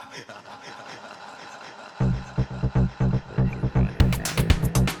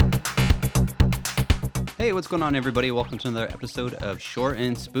Hey, what's going on, everybody? Welcome to another episode of Short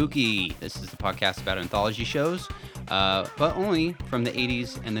and Spooky. This is the podcast about anthology shows, but only from the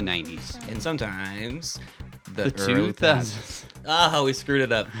 80s and the 90s. And sometimes the The early 2000s. Oh, we screwed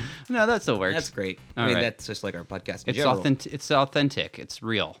it up. No, that still works. That's great. All I mean, right. that's just like our podcast in It's general. authentic. It's authentic. It's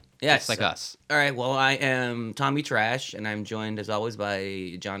real. Yes. It's like us. All right, well, I am Tommy Trash, and I'm joined, as always,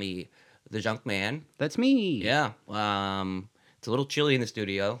 by Johnny the Junk Man. That's me. Yeah, it's a little chilly in the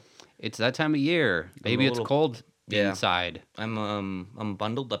studio. It's that time of year. Maybe it's little- cold Yeah. inside. I'm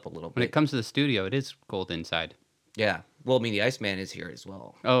bundled up a little When bit. it comes to the studio, it is cold inside. Yeah, well, I mean, the Iceman is here as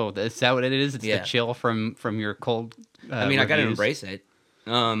well. Oh, is that what it is? It's Yeah. the chill from your cold. I mean, I gotta reviews? embrace it.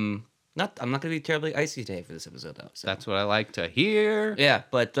 I'm not gonna be terribly icy today for this episode, though. So. That's what I like to hear. Yeah,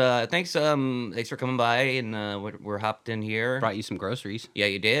 but thanks for coming by, and we're hopped in here. Brought you some groceries, Yeah,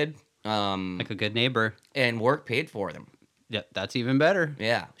 you did. like a good neighbor. And work paid for them. Yeah, that's even better.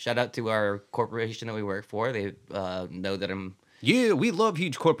 Yeah, shout out to our corporation that we work for. They know that I'm. Yeah, we love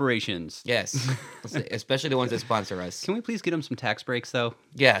huge corporations. Yes, especially the ones that sponsor us. Can we please get them some tax breaks, though?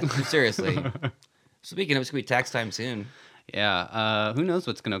 Yeah, seriously. Speaking of, it's gonna be tax time soon, Yeah, who knows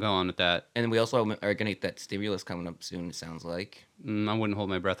what's going to go on with that? and we also are gonna get that stimulus coming up soon. It sounds like. I wouldn't hold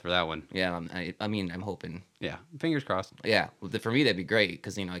my breath for that one. Yeah, I mean, I'm hoping. Yeah, fingers crossed. Yeah, well, for me that'd be great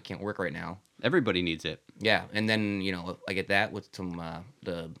because I can't work right now. Everybody needs it. Yeah, and then I get that with some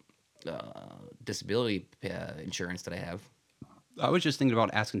the disability insurance that I have. I was just thinking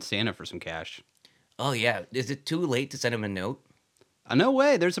about asking Santa for some cash. Oh yeah, is it too late to send him a note? No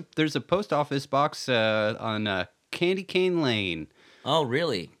way. There's a post office box on Candy Cane Lane. Oh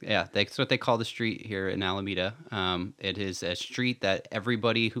really? Yeah, that's what they call the street here in Alameda. It is a street that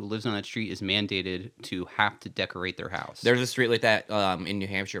everybody who lives on that street is mandated to have to decorate their house. There's a street like that in New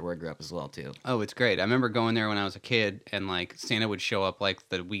Hampshire where I grew up as well too. Oh, it's great. I remember going there when I was a kid, and like Santa would show up like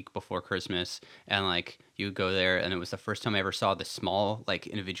the week before Christmas, and like you would go there, and it was the first time I ever saw the small like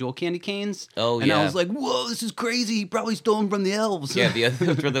individual candy canes. Oh, and I yeah. was like, "Whoa, this is crazy! He probably stole them from the elves." Yeah, the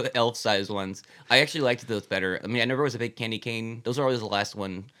other for the elf-sized ones. I actually liked those better. I mean, I never was a big candy cane. Those are always the last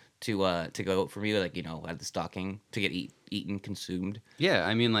one to go for me, like out of the stocking to get eaten, consumed. Yeah,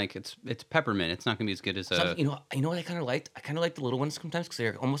 I mean, like it's peppermint. It's not gonna be as good as Some, you know what I kind of liked? I kind of liked the little ones sometimes because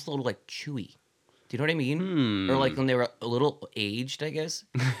they're almost a little like chewy. Do you know what I mean? Or like when they were a little aged, I guess.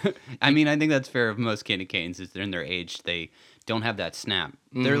 I mean, I think that's fair of most candy canes. Is they're in their age, they don't have that snap.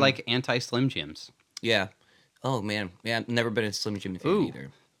 They're like anti-Slim Jims. Yeah. Oh man, yeah. I've never been a Slim Jim fan Ooh.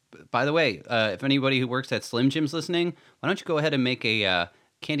 either. By the way, if anybody who works at Slim Jim's listening, why don't you go ahead and make a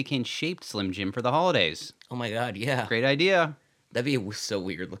candy cane shaped Slim Jim for the holidays? Oh my god, yeah. Great idea. That'd be so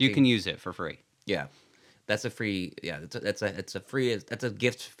weird looking. You can use it for free. Yeah, that's a free. Yeah, that's a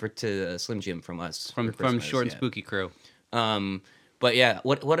gift to Slim Jim from us From for Christmas, Short and yeah. Spooky Crew. But yeah,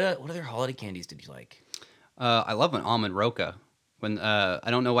 what other holiday candies did you like? I love an almond roca. When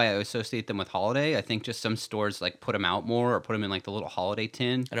I don't know why I associate them with holiday. I think just some stores like put them out more or put them in like the little holiday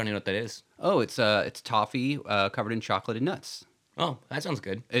tin. I don't even know what that is. Oh, it's toffee covered in chocolate and nuts. Oh, that sounds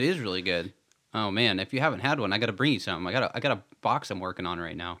good. It is really good. Oh man, if you haven't had one, I got to bring you some. I got a box I'm working on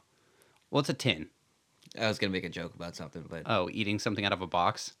right now. Well, it's a tin. I was gonna make a joke about something, but Oh, eating something out of a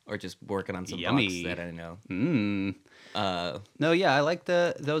box. or just working on some Yummy. box that I know. Mmm. Uh, No, yeah, I like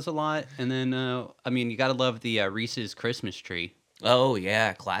those a lot. And then I mean, you gotta love the Reese's Christmas tree. oh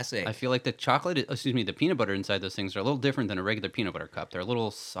yeah, classic. I feel like the the peanut butter inside those things are a little different than a regular peanut butter cup. They're a little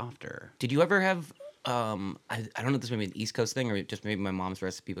softer. Did you ever have? I don't know if this may be an East Coast thing or just maybe my mom's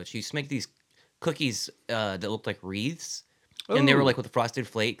recipe, but she used to make these cookies that looked like wreaths. And they were Ooh. like with frosted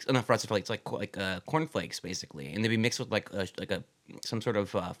flakes, not frosted flakes, like corn flakes basically, and they'd be mixed with like some sort of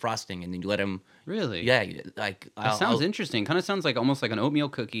frosting, and then you let them. Really? Yeah, like That sounds interesting. Kind of sounds like almost like an oatmeal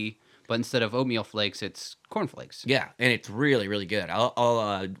cookie, but instead of oatmeal flakes, it's corn flakes. Yeah, and it's really really good. I'll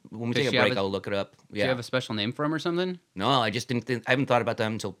when we Does take she a have break, a- I'll look it up. Do you Yeah, have a special name for them or something? no, I just didn't. I haven't thought about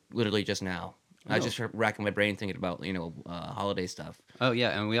them until literally just now. I was Oh. just racking my brain thinking about holiday stuff. Oh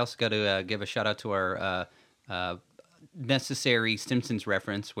yeah, and we also got to give a shout out to our necessary Simpsons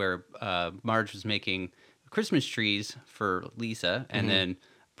reference where Marge was making Christmas trees for Lisa, and then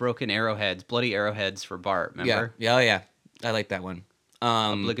bloody arrowheads for Bart. Remember? Yeah, oh yeah, I like that one.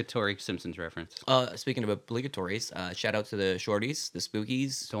 Obligatory Simpsons reference. Speaking of obligatories, shout out to the Shorties, the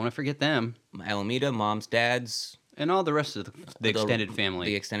Spookies, Don't want to forget them Alameda, moms, dads, and all the rest of the extended family.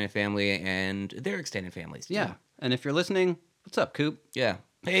 the extended family, and their extended families. Too. Yeah, and if you're listening, what's up, Coop? yeah.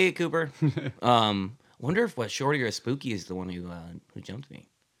 Hey, Cooper. Wonder if Shorty or Spooky is the one who jumped me.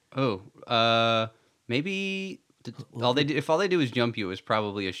 Oh, maybe If all they do is jump you, it was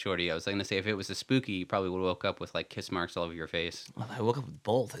probably a shorty. I was gonna say if it was a spooky, you probably would have woke up with like kiss marks all over your face. Well, I woke up with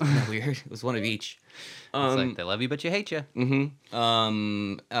both. Isn't that weird? It was one of each. It's like they love you, but you hate you.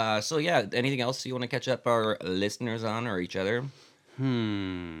 So yeah, anything else you want to catch up our listeners on or each other?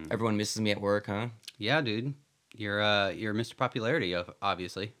 Everyone misses me at work, huh? Yeah, dude. You're Mr. Popularity,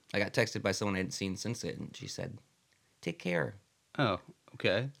 obviously. I got texted by someone I hadn't seen since it, and she said, "Take care." Oh,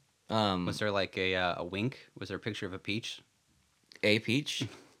 okay. Was there like a wink? Was there a picture of a peach? A peach.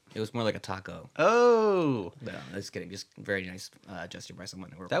 It was more like a taco. Oh, No, just kidding. Just very nice gesture by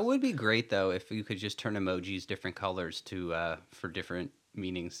someone. that would be great though if you could just turn emojis different colors to for different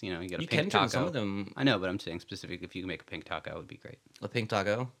meanings. You know, you get a You pink can taco. turn some of them I know, but I'm saying specifically if you can make a pink taco, it would be great. a pink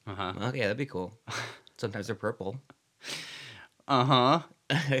taco. Uh huh. Okay, that'd be cool. Sometimes they're purple. Uh huh.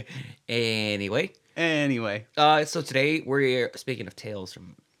 Anyway, Anyway. so today we're speaking of Tales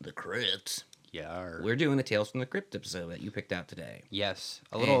from the Crypt. Yeah. We're doing the Tales from the Crypt episode that you picked out today. Yes.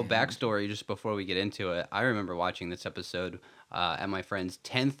 A little And- backstory just before we get into it. I remember watching this episode at my friend's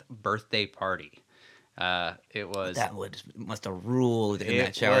 10th birthday party. It was That must have ruled in It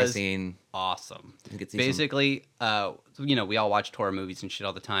that shower was scene. awesome. You could see Basically, you know, we all watched horror movies and shit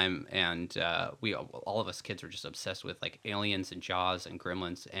all the time, and all of us kids were just obsessed with like Aliens and Jaws and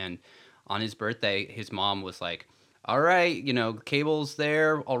Gremlins. And on his birthday, his mom was like, "All right, you know, cable's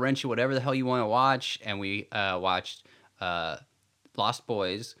there. I'll rent you whatever the hell you want to watch." And we watched Lost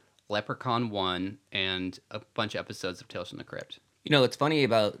Boys, Leprechaun 1, and a bunch of episodes of Tales from the Crypt. You know, what's funny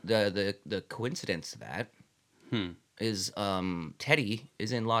about the coincidence of that is Teddy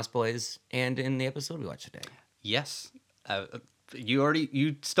is in Lost Boys and in the episode we watched today. Yes.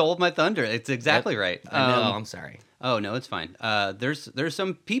 You stole my thunder. It's exactly right. I know. I'm sorry. Oh no, it's fine. There's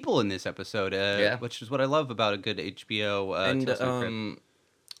some people in this episode, Yeah. which is what I love about a good HBO. And Tales from the Crypt.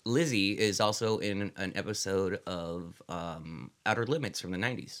 Lizzie is also in an episode of Outer Limits from the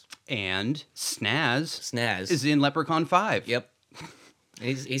 90s. And Snaz Snaz. is in Leprechaun 5. Yep.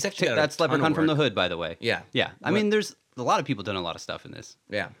 He's actually got a That's ton of Leprechaun from the work. Hood, by the way. Yeah. Yeah. I What- mean, there's a lot of people doing a lot of stuff in this.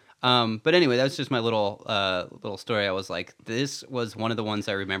 Yeah. But anyway, that's just my little story. I was like, this was one of the ones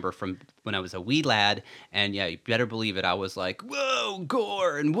I remember from when I was a wee lad, and yeah, you better believe it. I was like, whoa,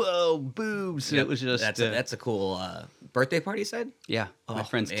 gore and whoa, boobs. And Yep. it was just That's a cool birthday party, you said? yeah, my Oh,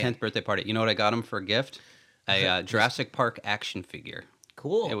 friend's man. 10th birthday party. You know what I got him for a gift? A Jurassic Park action figure.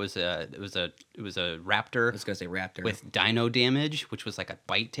 Cool. It was a raptor I was going to say raptor. with dino damage, which was like a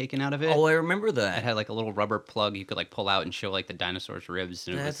bite taken out of it. Oh, I remember It that. had like a little rubber plug you could like pull out and show like the dinosaur's ribs.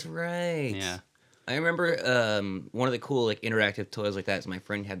 And That's it was, right. yeah. I remember one of the cool like interactive toys like that is my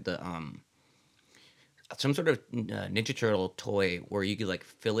friend had the some sort of Ninja Turtle toy where you could like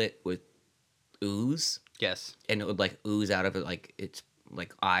fill it with ooze Yes. and it would like ooze out of it like it's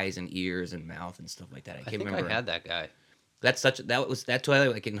like eyes and ears and mouth and stuff like that. I I can't think remember. I had that guy. That toy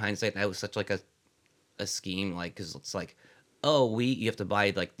like in hindsight that was such like a scheme like because it's like you have to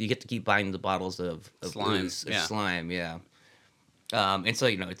buy like you get to keep buying the bottles of Slime, ooze, of yeah. slime yeah. And so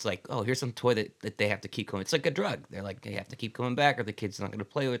it's like here's some toy that they have to keep going. It's like a drug. They're like they have to keep coming back or the kid's not going to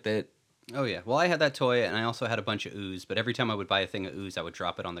play with it. Oh yeah. Well, I had that toy, and I also had a bunch of ooze. But every time I would buy a thing of ooze, I would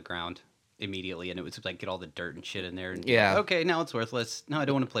drop it on the ground immediately, and it would like get all the dirt and shit in there. And be Yeah. like, okay, now it's worthless. No, I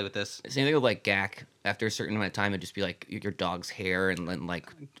don't want to play with this. Same thing with like GAC. After a certain amount of time, it'd just be like your dog's hair and then like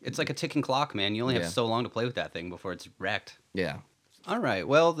It's like a ticking clock, man. You only Yeah. have so long to play with that thing before it's wrecked. yeah. All right.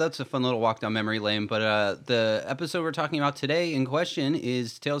 Well, that's a fun little walk down memory lane. But the episode we're talking about today in question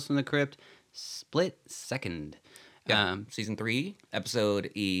is Tales from the Crypt Split Second. Yeah. Season 3, episode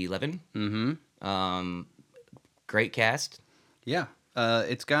 11. Great cast. Yeah.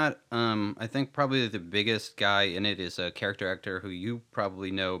 It's got, I think probably the biggest guy in it is a character actor who you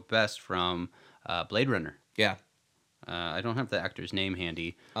probably know best from Blade Runner. Yeah. I don't have the actor's name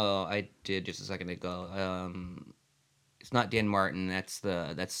handy. Oh, I did just a second ago. It's not Dan Martin. That's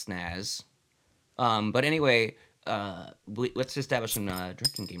Snaz. But anyway, let's establish some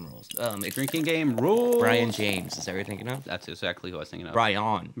drinking game rules. It's Drinking game rules. Brian James. Is that what you're thinking of? That's exactly who I was thinking of.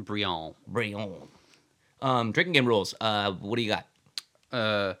 Brian. Brian. Drinking game rules. What do you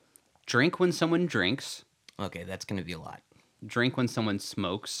got? Drink when someone drinks. Okay, that's gonna be a lot. Drink when someone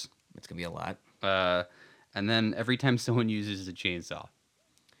smokes. That's gonna be a lot. And then every time someone uses a chainsaw.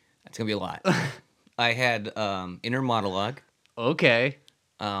 That's gonna be a lot. I had inner monologue. Okay.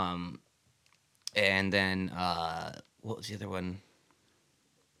 And then what was the other one?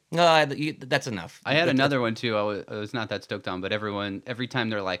 No, that's enough. I had another one too. I was not that stoked on, but every time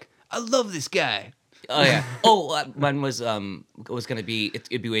they're like, "I love this guy." Oh yeah. Mine was gonna be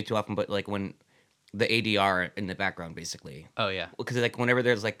it'd be way too often, but like when the ADR in the background, basically. Oh yeah. Because like whenever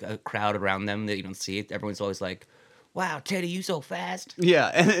there's like a crowd around them that you don't see it, everyone's always like, "Wow, Teddy, you so fast!" Yeah,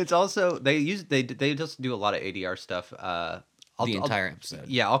 and it's also they just do a lot of ADR stuff. The entire episode.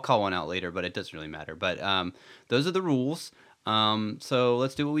 Yeah, I'll call one out later, but it doesn't really matter. But those are the rules. So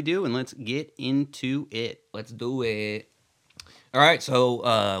let's do what we do and let's get into it. Let's do it. All right, so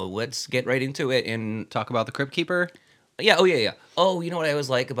let's get right into it. And Talk about the Crypt Keeper. yeah, oh yeah. Oh, you know what I always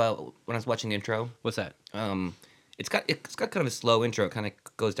like about when I was watching the intro? What's that? It's got kind of a slow intro. It kind of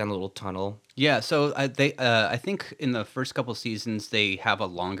goes down a little tunnel. Yeah, so I think in the first couple seasons they have a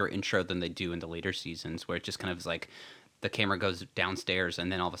longer intro than they do in the later seasons, where it just kind of is like the camera goes downstairs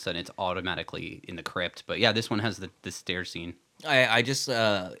and then all of a sudden it's automatically in the crypt. But yeah, this one has the stair scene. I just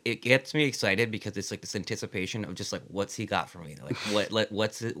it gets me excited because it's like this anticipation of just like what's he got for me, like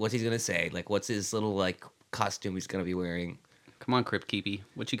what's he's gonna say, like what's his little like costume he's gonna be wearing. Come on, Crypt Keepy,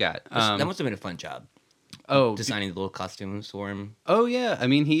 what you got? That must have been a fun job. Oh, Designing the little costumes for him. oh yeah. I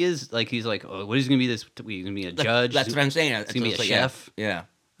mean, he's like, oh, what is he gonna be this week? He's gonna be a judge. That's what I'm saying. That's gonna be what a it's like, chef. Yeah.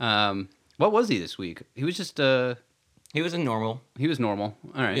 What was he this week? He was just He was a normal. he was normal.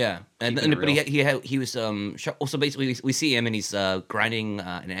 All right. Yeah, Keeping and it but real. he was also basically we see him and he's grinding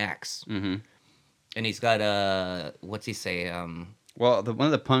an axe, Mm-hmm. and he's got what's he say Well, one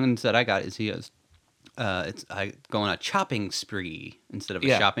of the puns that I got is he has I go on a chopping spree instead of a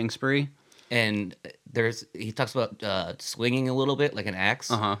Yeah. shopping spree. and he talks about swinging a little bit like an axe.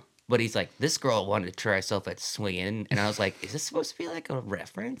 Uh-huh. But he's like, this girl wanted to try herself at swinging, and I was like, is this supposed to be like a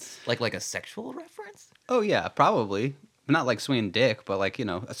reference, like a sexual reference? Oh yeah, probably. Not like swinging dick, but like,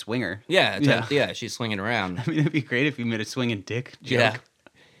 a swinger. Yeah, Yeah. yeah, she's swinging around. I mean, it'd be great if you made a swinging dick joke.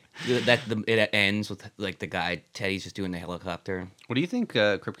 Yeah, it ends with like the guy Teddy's just doing the helicopter. What do you think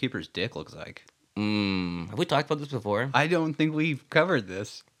Crypt Keeper's dick looks like? Have we talked about this before? I don't think we've covered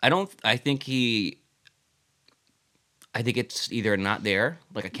this. I think it's either not there,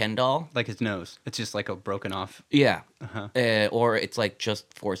 like a Ken doll. Like his nose. It's just like a broken off. Yeah. Uh-huh. Or it's like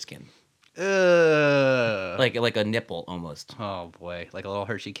just foreskin. Ugh. Like a nipple almost. Oh boy, like a little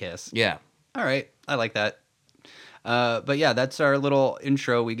Hershey kiss. Yeah. All right, I like that. But yeah, that's our little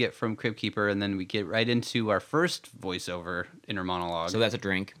intro we get from Crypt Keeper, and then we get right into our first voiceover inner monologue. So that's a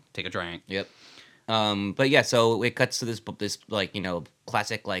drink. Take a drink. Yep. But yeah, so it cuts to this like,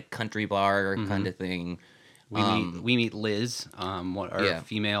 classic like country bar kind of thing. We meet Liz, our Yeah.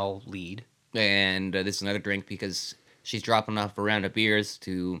 female lead. And this is another drink because she's dropping off a round of beers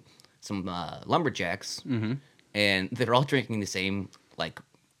to some lumberjacks, and they're all drinking the same like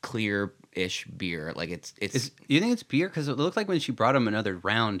clear-ish beer. Like it's You think it's beer? Because it looked like when she brought him another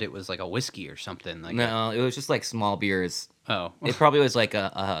round, it was like a whiskey or something. Like no, it was just like small beers. oh, It probably was like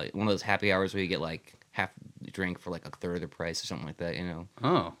a one of those happy hours where you get like half the drink for like a third of the price or something like that.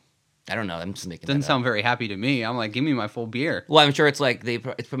 oh, I don't know. I'm just making. doesn't that up. sound very happy to me. I'm like, give me my full beer. Well, I'm sure it's like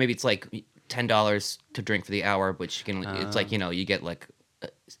maybe it's like $10 to drink for the hour, which you can. It's like you get like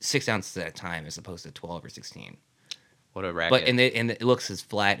 6 ounces at a time as opposed to 12 or 16. What a racket! But and it looks as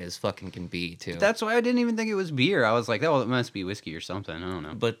flat as fucking can be too. That's why I didn't even think it was beer. I was like, oh, it must be whiskey or something. I don't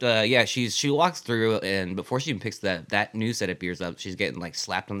know. But yeah, she walks through, and before she even picks that new set of beers up, she's getting like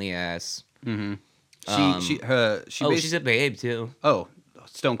slapped on the ass. She She's a babe too.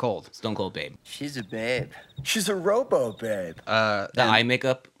 Stone Cold. Stone Cold babe. She's a babe. She's a robo babe. The eye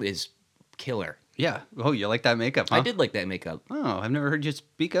makeup is killer. Yeah. Oh, you like that makeup? Huh? I did like that makeup. Oh, I've never heard you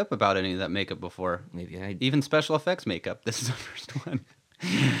speak up about any of that makeup before. Maybe I Even special effects makeup. This is the first one.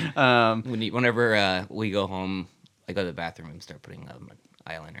 whenever we go home, I go to the bathroom and start putting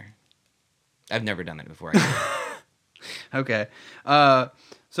eyeliner. I've never done that before. Okay.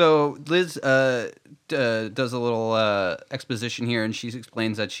 So Liz does a little exposition here, and she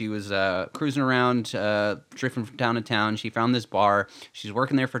explains that she was cruising around, drifting from town to town. She found this bar. She's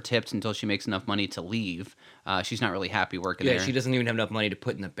working there for tips until she makes enough money to leave. She's not really happy working Yeah, there. she doesn't even have enough money to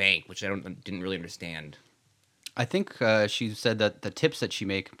put in the bank, which didn't really understand. I think she said that the tips that she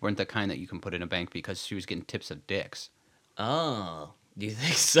make weren't the kind that you can put in a bank because she was getting tips of dicks. Oh, do you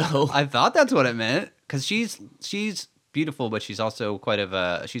think so? I thought that's what it meant because she's beautiful, but she's also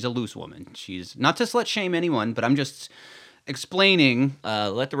she's a loose woman. She's not to slut shame anyone, but I'm just explaining.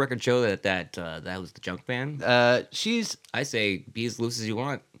 Let the record show that was the junk band. I say be as loose as you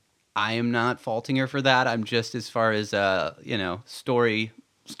want. I am not faulting her for that. I'm just as far as story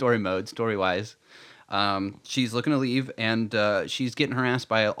mode, story wise. She's looking to leave, and she's getting harassed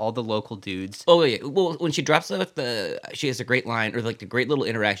by all the local dudes. Oh yeah. Well, when she drops off she has a great line or like the great little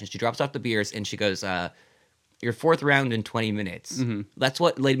interaction. She drops off the beers and she goes, "Your fourth round in 20 minutes." Mm-hmm. That's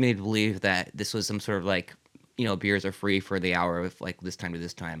what led me to believe that this was some sort of like, beers are free for the hour of like this time to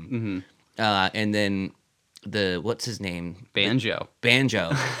this time. And then what's his name? Banjo.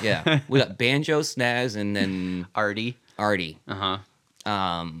 Banjo. Yeah, we got Banjo, Snaz, and then Artie. Artie.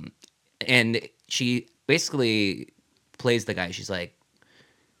 And she basically plays the guy. She's like,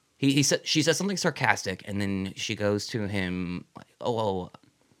 she says something sarcastic, and then she goes to him like, "Oh,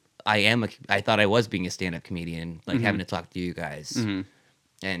 I thought I was being a stand-up comedian, like having to talk to you guys."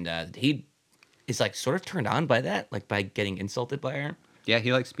 And he is like sort of turned on by that, like by getting insulted by her. Yeah,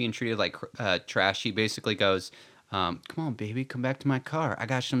 he likes being treated like trash. He basically goes, "Come on, baby, come back to my car. I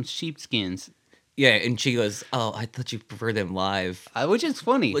got some sheepskins." Yeah, and she goes, "Oh, I thought you preferred them live." Which is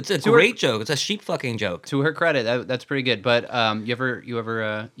funny. It's a To great joke. It's a sheep fucking joke. To her credit, that's pretty good. But you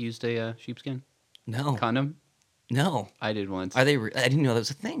ever used a sheepskin No, condom? no. I did once. Are they? I didn't know that was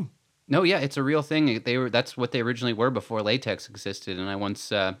a thing. No, yeah, it's a real thing. That's what they originally were before latex existed. And I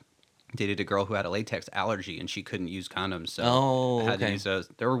once dated a girl who had a latex allergy, and she couldn't use condoms, so I had to okay. use those.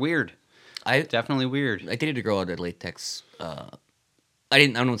 They were weird. I Definitely weird. dated a girl that had latex. I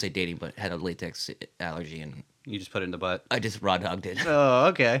don't want to say dating, but had a latex allergy, and You just put it in the butt. I just raw dogged it. Oh,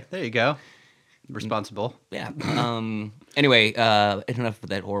 okay. There you go. Responsible. Yeah. Anyway, enough of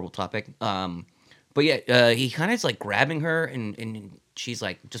that horrible topic. But yeah, he kind of is like grabbing her, and she's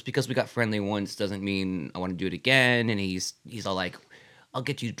like, just because we got friendly once doesn't mean I want to do it again. And he's all like, I'll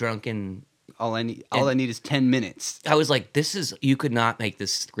get you drunk. And All I need is 10 minutes. I was like, you could not make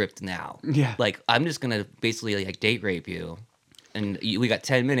this script now. Yeah. Like, I'm just gonna basically like date rape you. And we got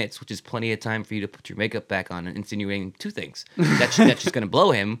 10 minutes, which is plenty of time for you to put your makeup back on, and insinuating two things: that's just going to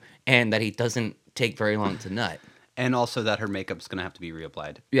blow him, and that he doesn't take very long to nut. And also that her makeup's going to have to be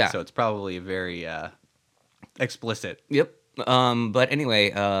reapplied. Yeah. So it's probably very explicit. Yep. But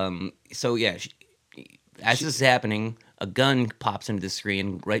anyway, so yeah, as this is happening, a gun pops into the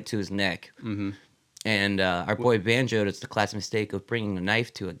screen right to his neck. Mm-hmm. And our boy Banjo does the classic mistake of bringing a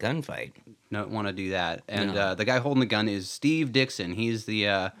knife to a gunfight. Don't want to do that. And No. the guy holding the gun is Steve Dixon. He's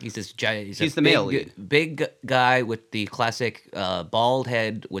the He's this He's the male lead. big guy with the classic bald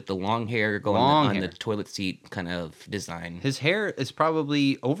head with the long hair going Long on hair. the toilet seat kind of design. his hair is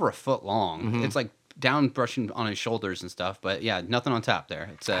probably over a foot long. Mm-hmm. It's like down brushing on his shoulders and stuff, but yeah, nothing on top there.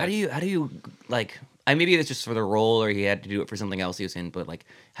 It's How do you like? Maybe it's just for the role, or he had to do it for something else he was in. But like,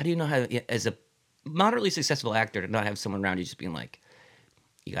 how do you know how, as a moderately successful actor, to not have someone around you just being like,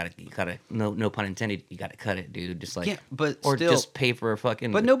 you gotta, no pun intended, you gotta cut it, dude. Just like, Yeah, but or still- just pay for a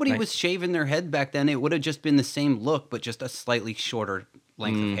fucking. But nobody knife. was shaving their head back then. It would have just been the same look, but just a slightly shorter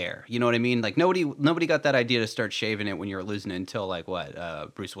length Mm. of hair. You know what I mean? Like nobody got that idea to start shaving it when you were losing it until like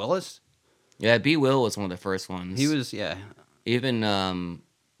what? Bruce Willis? Yeah, B. Will was one of the first ones. He was, yeah. even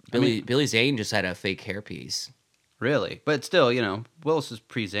Billy Zane just had a fake hairpiece. Really? But still, Willis is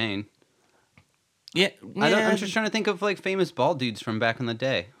pre-Zane. Yeah, I'm just trying to think of like famous bald dudes from back in the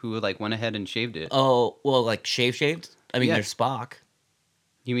day who like went ahead and shaved it. Oh well, like shaved. I mean, Yeah. there's Spock.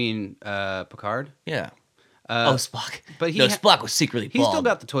 You mean Picard? Yeah. Uh, Spock. but no, Spock was secretly He bald. still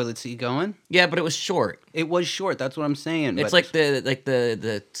got the toilet seat going. Yeah, but it was short. It was short. That's what I'm saying. It's but- like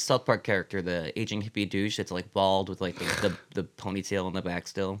the South Park character, the aging hippie douche that's like bald with like the ponytail in the back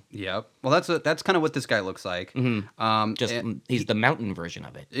still. Yep. Well, that's kind of what this guy looks like. Just and he's the mountain version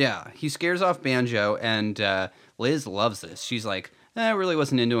of it. yeah, he scares off Banjo, and Liz loves this. She's like, I really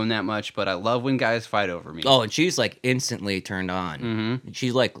wasn't into him that much, but I love when guys fight over me. Oh, and she's like instantly turned on. Mm-hmm.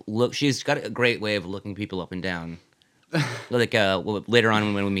 She's like she's got a great way of looking people up and down. Like later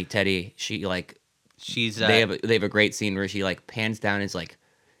on when we meet Teddy, she like She's they have a great scene where she like pans down and is like,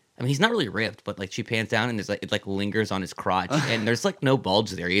 I mean he's not really ripped, but like she pans down and there's like it like lingers on his crotch and there's like no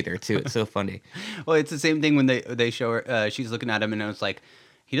bulge there either too. It's so funny. well, it's the same thing when they show her. She's looking at him, and it's like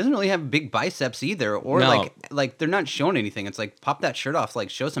he doesn't really have big biceps either, or No. like they're not showing anything. It's like pop that shirt off, like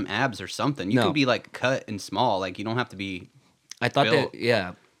show some abs or something. You No. can be like cut and small, like you don't have to be. I thought Bill- that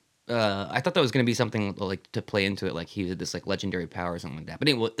yeah. I thought that was gonna be something like to play into it, like he had this like legendary power or something like that. But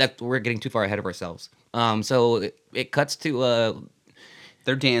anyway, we're getting too far ahead of ourselves. So it cuts to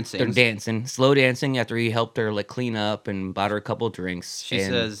They're dancing. they're dancing, slow dancing after he helped her like clean up and bought her a couple drinks. She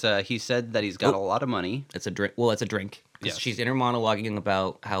and says he said that he's got a lot of money. it's a drink. Well, it's a drink. 'Cause Yes. she's inner monologuing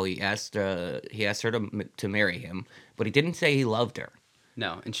about how he asked her to marry him, but he didn't say he loved her.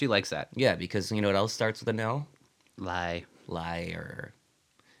 No, and she likes that. Yeah, because you know what else starts with a no? Lie. Liar.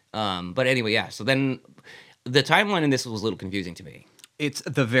 But anyway, yeah. So then the timeline in this was a little confusing to me. It's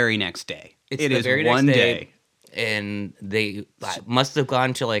the very next day. It's It the is very next one day. day. And they must have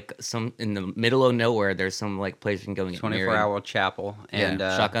gone to like some in the middle of nowhere. There's some like place you can go and get married. 24-hour chapel. And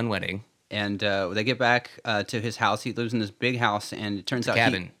Yeah, shotgun wedding. And they get back to his house. He lives in this big house, and it turns out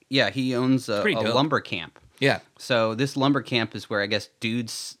cabin. he owns a pretty dope. lumber camp. Yeah. So this lumber camp is where I guess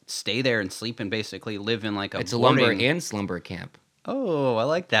dudes stay there and sleep and basically live in like a It's a lumber boarding- and slumber camp. Oh, I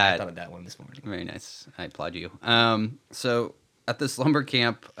like I that. thought of that one this morning. Very nice. I applaud you. So at this lumber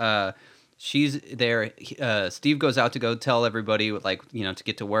camp, she's there. Steve goes out to go tell everybody, like, to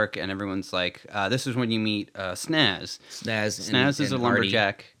get to work, and everyone's like, "This is when you meet Snaz. Snaz is a and Artie.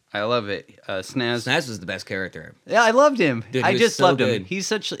 lumberjack. I love it. Snaz. Snaz was the best character. Yeah, I loved him. Dude, I he was just so loved him. good. He's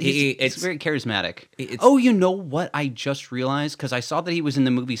he's It's- very charismatic. it's- Oh, you know what? I just realized because I saw that he was in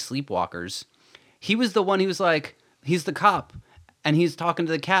the movie Sleepwalkers. He was the one. He was like, he's the cop. And he's talking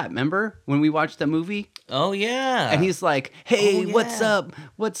to the cat, remember? When we watched that movie? Oh yeah. And he's like, hey, Oh, what's yeah. up?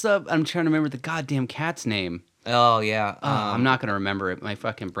 What's up? I'm trying to remember the goddamn cat's name. Oh yeah. I'm not going to remember it. My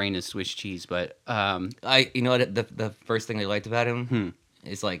fucking brain is Swiss cheese. But, You know what? The first thing I liked about him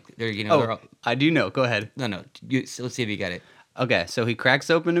is like they're they're all, I do know. Go ahead. no. So let's see if you get it. Okay, so he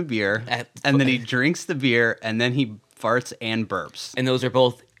cracks open a beer, At- and then he drinks the beer, and then he farts and burps. And those are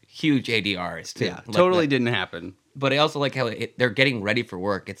both huge ADRs too. Yeah, Like totally that. didn't happen. But I also like how they're getting ready for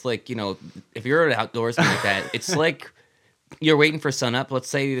work. It's like, if you're an outdoorsman like that, it's like you're waiting for sunup. Let's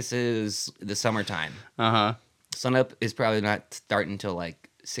say this is the summertime. Uh-huh. Sunup is probably not starting until like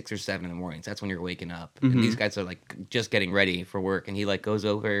 6 or 7 in the mornings. That's when you're waking up. And these guys are like just getting ready for work. And he like goes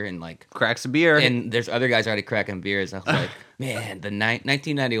over and like, Cracks a beer. and there's other guys already cracking beers. I was like, man,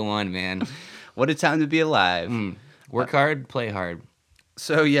 1991, man. What a time to be alive. Work hard, play hard.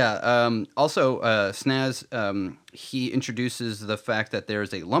 So, yeah, also, Snaz, he introduces the fact that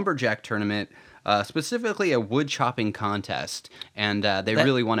there's a lumberjack tournament, specifically a wood chopping contest, and they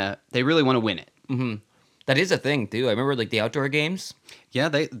really want to win it. That is a thing too. I remember like the outdoor games. Yeah,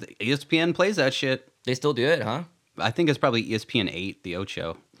 the ESPN plays that shit. They still do it, huh? I think it's probably ESPN 8, the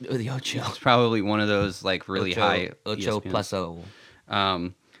Ocho. Oh, the Ocho. It's probably one of those like really high Ocho ESPNs. plus O.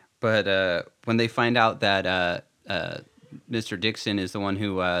 But when they find out that Mr. Dixon is the one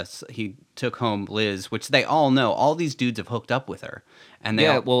who he took home Liz, which they all know, all these dudes have hooked up with her, and they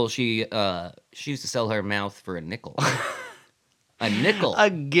Yeah, all, well, she used to sell her mouth for a nickel. A nickel.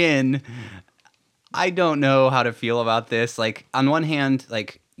 again, I don't know how to feel about this. Like on one hand,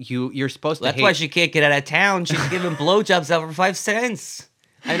 like you're supposed to That's hate. why she can't get out of town. She's giving blowjobs out for 5 cents.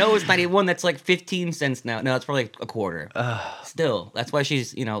 I know it's 91. That's like 15 cents now. No, it's probably like a quarter. Still, that's why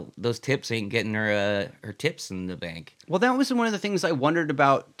she's those tips ain't getting her tips in the bank. Well, that was one of the things I wondered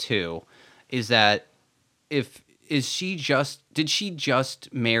about too, is that did she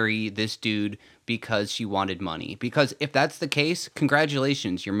just marry this dude because she wanted money? Because if that's the case,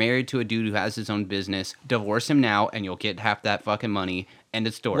 congratulations, you're married to a dude who has his own business. Divorce him now, and you'll get half that fucking money. End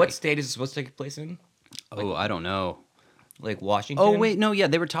of story. What state is it supposed to take place in? Oh, I don't know. Like Washington? Oh wait, no, yeah,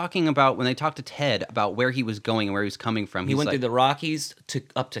 they were talking about when they talked to Ted about where he was going and where he was coming from. He He's went like, through the Rockies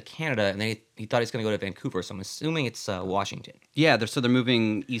up to Canada, and then he thought he was going to go to Vancouver. So I'm assuming it's Washington. yeah, they're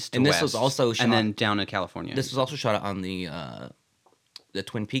moving east to And this west, was also shot- and then down to California. This was also shot on the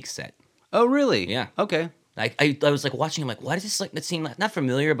Twin Peaks set. Oh really? Yeah. Okay. I was like watching. I'm like, why does this like that seem like not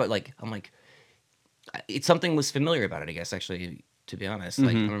familiar, but like I'm like, it's something was familiar about it. I guess actually, to be honest.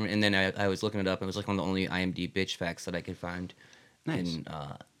 Like, and then I was looking it up. And it was like one of the only IMDb bitch facts that I could find. Nice.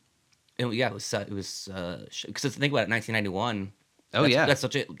 And yeah, it was because think about it, 1991. Oh, yeah. that's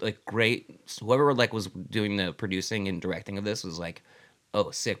such a like great. Whoever like was doing the producing and directing of this was like,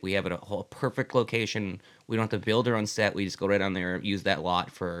 oh sick. We have a whole perfect location. We don't have to build our own set. We just go right on there, use that lot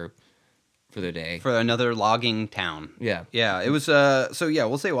for the day. For another logging town. Yeah. Yeah, it was so yeah,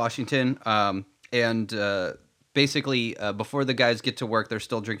 we'll say Washington. And basically before the guys get to work, they're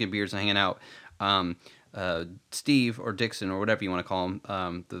still drinking beers and hanging out. Steve or Dixon or whatever you want to call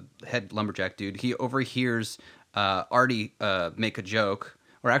him, the head lumberjack dude, he overhears Artie make a joke,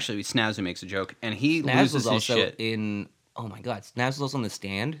 or actually Snaz who makes a joke, and he Snaz loses was his also shit. in. Oh my God, Snaz was also on The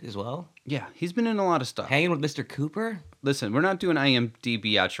Stand as well, Yeah, he's been in a lot of stuff. hanging with Mr. Cooper. Listen, we're not doing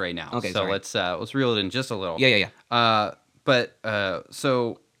IMDb outs right now, Okay, so sorry. let's reel it in just a little. Yeah.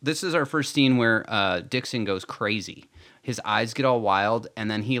 So this is our first scene where Dixon goes crazy. His eyes get all wild,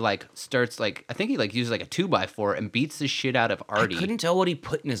 and then he like starts like I think he like uses like a 2x4 and beats the shit out of Artie. I couldn't tell what he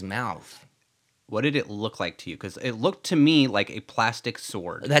put in his mouth. What did it look like to you? Because it looked to me like a plastic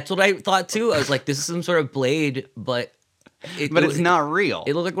sword, That's what I thought too. I was like, this is some sort of blade, but but it's not real.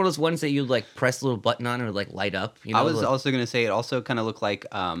 It looked like one of those ones that you like press a little button on and it would like light up. You know, I was like- also gonna say it also kind of looked like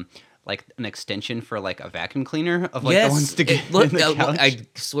an extension for like a vacuum cleaner of like the ones to get look, in the couch. I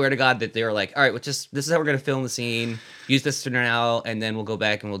swear to God that they were like, all right, this is how we're gonna film the scene. Use this for now, and then we'll go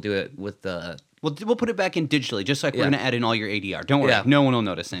back and we'll do it with the. We'll put it back in digitally, just like we're Yeah. gonna add in all your ADR. Don't worry, Yeah. no one will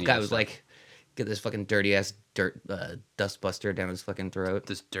notice anything. Guy was like, get this fucking dirty ass dirt dust buster down his fucking throat.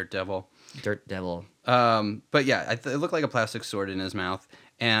 This dirt devil. Dirt devil. But yeah, it looked like a plastic sword in his mouth.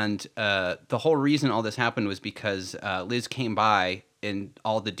 And the whole reason all this happened was because Liz came by and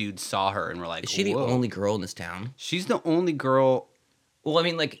all the dudes saw her and were like, Is she the "Whoa." only girl in this town? She's the only girl. Well, I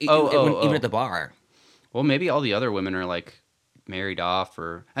mean, like, Oh. even at the bar. Well, maybe all the other women are like married off,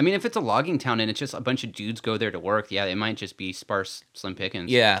 or I mean, if it's a logging town and it's just a bunch of dudes go there to work, yeah, it might just be sparse, slim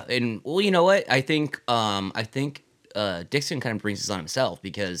pickings. Yeah, and well, you know what? I think Dixon kind of brings this on himself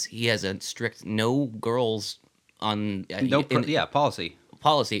because he has a strict no girls on policy.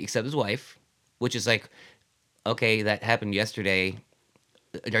 policy except his wife, which is like, okay, that happened yesterday.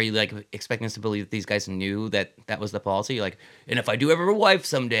 Are you like expecting us to believe that these guys knew that was the policy? Like, and if I do ever have a wife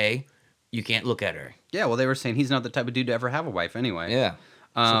someday, you can't look at her. Yeah, well, they were saying he's not the type of dude to ever have a wife anyway. Yeah.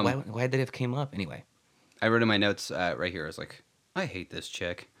 So why did that have came up anyway? I wrote in my notes right here. I was like, I hate this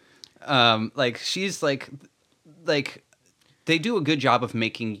chick. Like she's like they do a good job of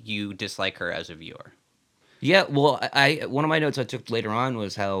making you dislike her as a viewer. Yeah. Well, I one of my notes I took later on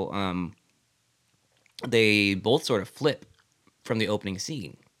was how they both sort of flip from the opening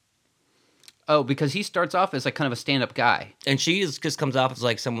scene. Oh, because he starts off as like kind of a stand-up guy, And she just comes off as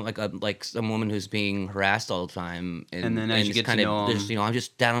like someone like some woman who's being harassed all the time, And then as you just get to know him- just, I'm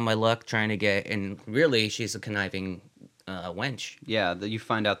just down on my luck trying to get, and really she's a conniving wench. yeah. You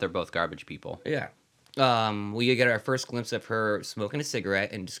find out they're both garbage people. Yeah. We get our first glimpse of her smoking a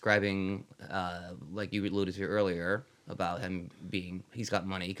cigarette and describing, like you alluded to earlier, about him he's got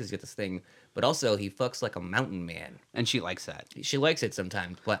money because he's got this thing, but also he fucks like a mountain man. And she likes that. She likes it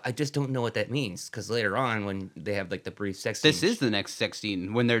sometimes, but I just don't know what that means because later on when they have like the brief sex This scene, is the next sex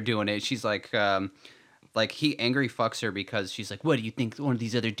scene when they're doing it. She's like he angry fucks her because she's like, "What do you think? One of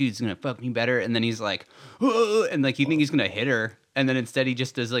these other dudes is gonna fuck me better?" And then he's like, "Whoa," and like you think he's gonna hit her, and then instead he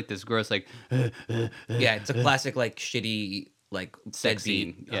just does like this gross like, yeah, it's a classic like shitty like Sex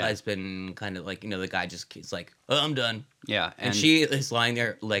deadbeat scene, yeah. husband kind of like, the guy just is like, oh, I'm done. yeah, And she is lying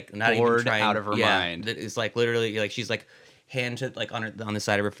there like not even bored trying, out of her mind. It's like literally like she's like hand to like on the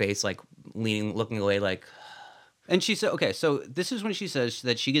side of her face, like leaning, looking away, like. And she said, okay, so this is when she says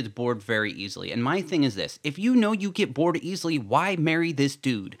that she gets bored very easily. And my thing is this: if you know you get bored easily, why marry this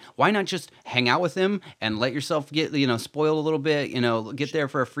dude? Why not just hang out with him and let yourself get, spoiled a little bit, get there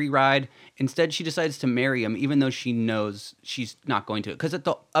for a free ride? Instead, she decides to marry him, even though she knows she's not going to. Because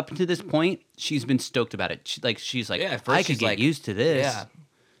up to this point, she's been stoked about it. She's like, Yeah, at first I could she's get like, used to this. Yeah,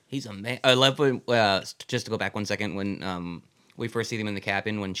 he's a man. I love when just to go back 1 second when we first see them in the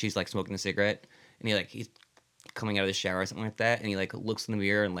cabin when she's like smoking a cigarette and he's coming out of the shower or something like that, and he like looks in the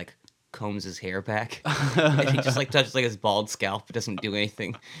mirror and like combs his hair back, and he just like touches like his bald scalp, but doesn't do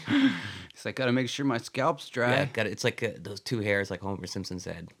anything. He's like, gotta make sure my scalp's dry. Yeah, got it. It's like those two hairs, like Homer Simpson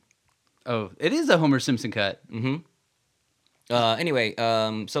said. Oh, it is a Homer Simpson cut. Anyway,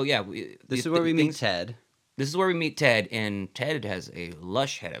 so yeah, This is where we meet Ted. This is where we meet Ted, and Ted has a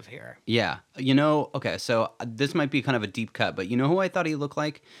lush head of hair. Yeah. Okay, so this might be kind of a deep cut, but you know who I thought he looked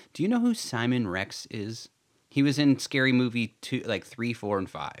like? Do you know who Simon Rex is? He was in Scary Movie 2, like 3, 4, and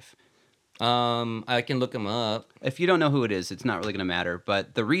 5. I can look him up. If you don't know who it is, it's not really going to matter.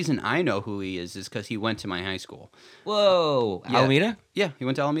 But the reason I know who he is because he went to my high school. Whoa, Yeah. Alameda? Yeah, he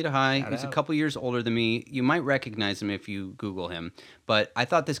went to Alameda High. Shout He's a out. couple years older than me. You might recognize him if you Google him. But I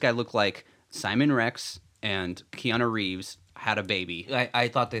thought this guy looked like Simon Rex and Keanu Reeves had a baby. I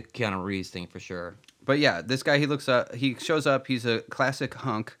thought the Keanu Reeves thing for sure. But yeah, this guy, he shows up. He's a classic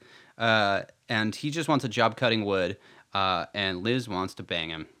hunk, and he just wants a job cutting wood. And Liz wants to bang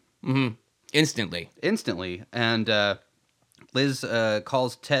him Instantly. instantly. And Liz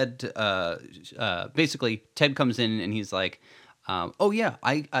calls Ted. Basically, Ted comes in and he's like, "Oh yeah,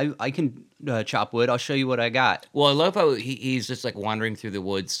 I can chop wood. I'll show you what I got." Well, I love how he's just like wandering through the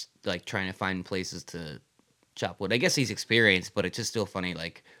woods, like trying to find places to chop wood. I guess he's experienced, but it's just still funny.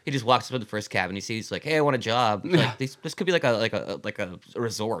 Like he just walks up to the first cabin, he sees like, "Hey, I want a job." Like this could be like a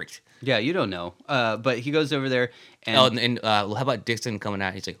resort. Yeah, you don't know. But he goes over there and How about Dixon coming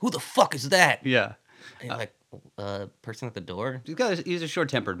out? He's like, "Who the fuck is that?" yeah, And you're like, person at the door. he's a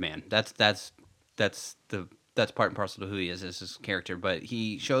short-tempered man. That's part and parcel to who he is as his character. But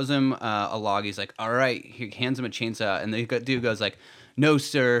he shows him a log. He's like, "All right." He hands him a chainsaw, and the dude goes like, "No,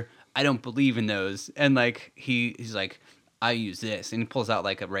 sir, I don't believe in those." And like he's like, "I use this," and he pulls out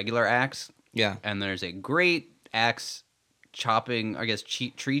like a regular axe. Yeah. And there's a great axe chopping, I guess,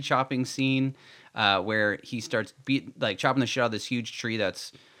 tree chopping scene where he starts chopping the shit out of this huge tree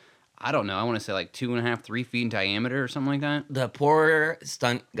that's, I don't know. I want to say like 2.5, 3 feet in diameter or something like that. The poor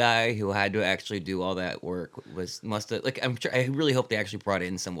stunt guy who had to actually do all that work must have like. I'm sure. I really hope they actually brought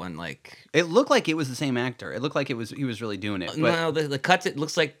in someone like. It looked like it was the same actor. It looked like he was really doing it. But No, the cuts. It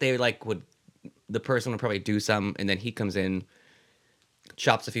looks like they like would. The person would probably do some, and then he comes in,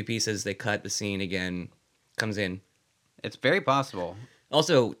 chops a few pieces. They cut the scene again. Comes in. it's very possible.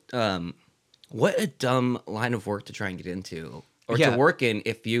 Also, what a dumb line of work to try and get into. Or Yeah. to work in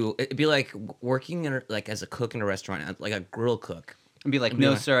it'd be like working in like as a cook in a restaurant, like a grill cook. And be like, be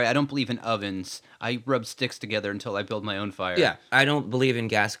no, like- sorry, I don't believe in ovens. I rub sticks together until I build my own fire. Yeah, I don't believe in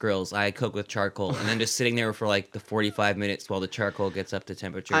gas grills. I cook with charcoal, and then just sitting there for like the 45 minutes while the charcoal gets up to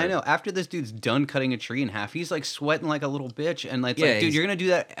temperature. I know. After this dude's done cutting a tree in half, he's like sweating like a little bitch. And like, Yeah, dude, he's- you're going to do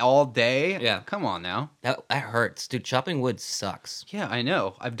that all day? Yeah. Come on now. That hurts, dude. Chopping wood sucks. Yeah, I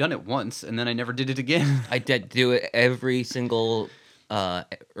know. I've done it once and then I never did it again. I did do it every single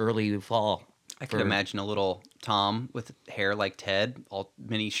early fall. I could imagine a little Tom with hair like Ted, all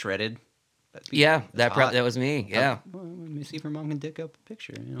mini shredded. That'd be- Yeah, that's hot. that was me. Yeah, Well, let me see if her mom can dig up a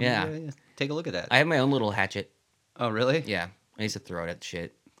picture. You know? Yeah. Take a look at that. I have my own little hatchet. Oh, really? Yeah, I used to throw it at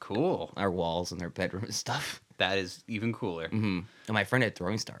shit, Cool. our walls in their bedroom and stuff. That is even cooler. And my friend had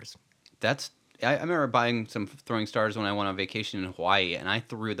throwing stars. I remember buying some throwing stars when I went on vacation in Hawaii, and I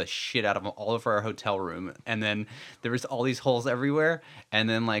threw the shit out of them all over our hotel room. And then there was all these holes everywhere. And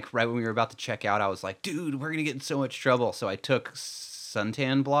then, like, right when we were about to check out, I was like, dude, we're going to get in so much trouble. So I took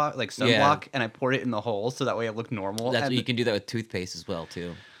sunblock, and I poured it in the holes so that way it looked normal. That's And you can do that with toothpaste as well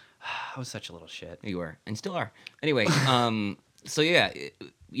too. I was such a little shit. You were and still are. Anyway, so yeah,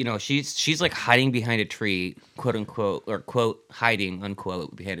 she's like hiding behind a tree, quote unquote, or quote hiding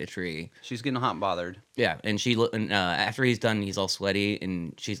unquote behind a tree. She's getting hot and bothered. Yeah, and after he's done, he's all sweaty,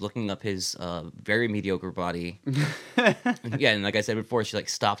 and she's looking up his very mediocre body. Yeah, and like I said before, she like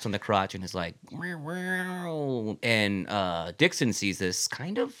stops on the crotch and is like, "Meow, meow." And Dixon sees this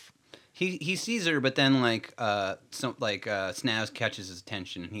kind of. He sees her, but then Snaz catches his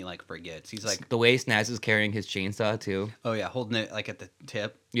attention and he like forgets. He's like, The way Snaz is carrying his chainsaw too. oh yeah, holding it like at the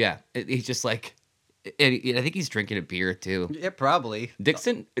tip. Yeah, he's just like, I think he's drinking a beer too. Yeah, probably.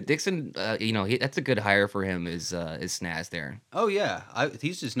 Dixon, that's a good hire for him. Is Snaz there? Oh yeah,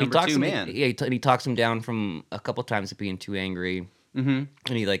 he's just He number talks two him, man. Yeah, he talks him down from a couple times of being too angry, Mm-hmm.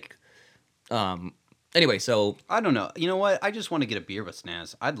 and he like, Anyway, so I don't know. You know what? I just want to get a beer with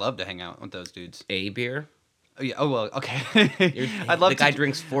Snaz. I'd love to hang out with those dudes. a beer. Oh yeah. Oh well. Okay. I'd love the to. guy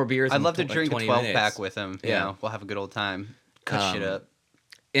drinks 4 beers. I'd in love to like drink a 20 12 minutes. pack with him. You Yeah. know, we'll have a good old time. Cut shit up.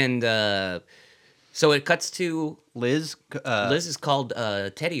 And so it cuts to Liz. Liz is called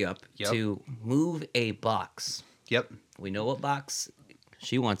Teddy up Yep. to move a box. Yep. We know what box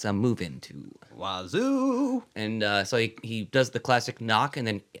she wants a move into. Wazoo. And so he does the classic knock and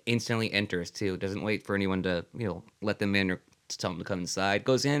then instantly enters too. Doesn't wait for anyone to let them in or tell them to come inside.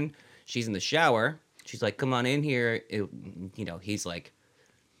 Goes in. She's in the shower. She's like, "Come on in here." He's like,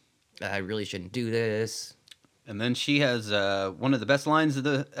 "I really shouldn't do this." And then she has one of the best lines of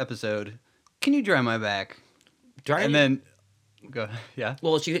the episode. Can you dry my back? And then go. Yeah.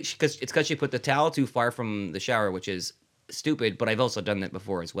 well, it's because she put the towel too far from the shower, which is stupid. But I've also done that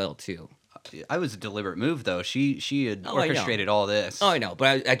before as well too. I was a deliberate move though. She had Oh, I know. orchestrated all this. Oh, I know,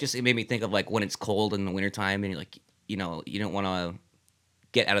 but it made me think of like when it's cold in the wintertime and you don't want to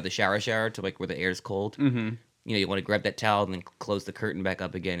get out of the shower to like where the air's cold. Mm-hmm. You want to grab that towel and then close the curtain back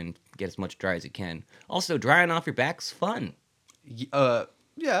up again and get as much dry as you can. Also, drying off your back's fun.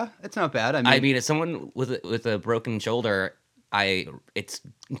 Yeah, it's not bad. I mean, as someone with a broken shoulder, it's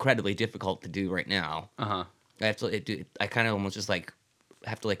incredibly difficult to do right now. Uh-huh. I kind of almost just like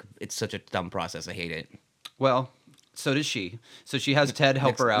have to like. It's such a dumb process. I hate it. Well, so does she. So she has Ted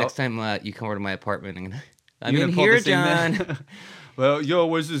help her out. Next time you come over to my apartment, I'm You in gonna pull here, this in there? John. Well, yo,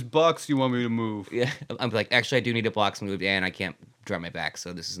 where's this box you want me to move? Yeah, I'm like, actually, I do need a box moved, and I can't dry my back,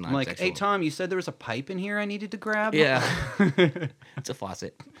 so this is not. I'm like, sexual. hey, Tom, you said there was a pipe in here I needed to grab? Yeah, it's a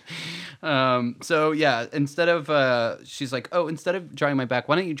faucet. So, yeah, instead of drying my back,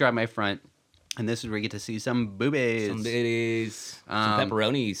 why don't you dry my front? And this is where you get to see some boobies. Some bitties, some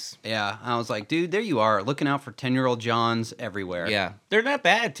pepperonis. Yeah, I was like, dude, there you are, looking out for 10-year-old Johns everywhere. Yeah, they're not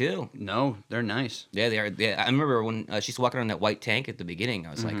bad too. No, they're nice. Yeah, they are. Yeah, I remember when she's walking on that white tank at the beginning.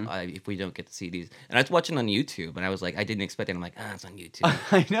 I was like, if we don't get to see these, and I was watching on YouTube, and I was like, I didn't expect it. I'm like, it's on YouTube.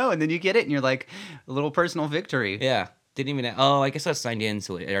 I know, and then you get it, and you're like, a little personal victory. Yeah, didn't even. Oh, I guess I was signed in,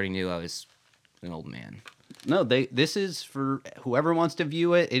 so I already knew I was an old man. No, this is for whoever wants to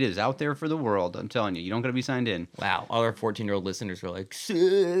view it. It is out there for the world. I'm telling you, you don't got to be signed in. Wow, all our 14-year-old listeners are like,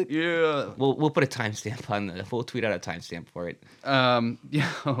 sick. Yeah. We'll put a timestamp on the. We'll tweet out a timestamp for it.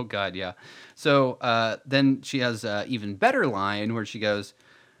 Yeah. Oh God. Yeah. So then she has an even better line where she goes,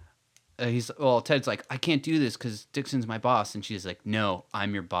 Ted's like, I can't do this because Dixon's my boss, and she's like, no,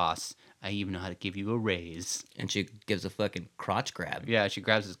 I'm your boss. I even know how to give you a raise. And she gives a fucking crotch grab. Yeah. She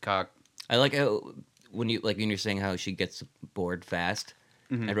grabs his cock. I like how when you're saying how she gets bored fast.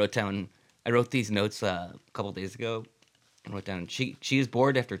 Mm-hmm. I wrote these notes a couple days ago. I wrote down she is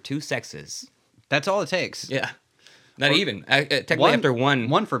bored after 2 sexes. That's all it takes. Yeah, not Or- even technically after one.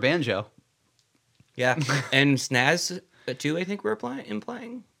 One for banjo. Yeah, and Snaz too. I think we're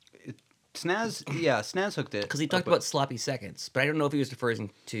implying Snaz hooked it because he talked about sloppy seconds, but I don't know if he was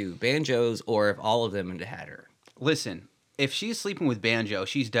referring to banjos or if all of them had her. Listen, if she's sleeping with Banjo,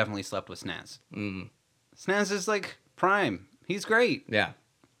 she's definitely slept with Snaz. Snaz is like prime. He's great. Yeah.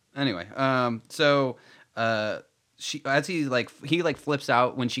 Anyway, so she as he flips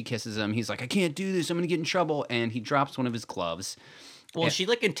out when she kisses him. He's like, I can't do this. I'm gonna get in trouble, and he drops one of his gloves. Well, she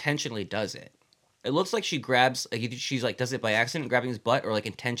like intentionally does it. It looks like she grabs. Like, she's like does it by accident, grabbing his butt, or like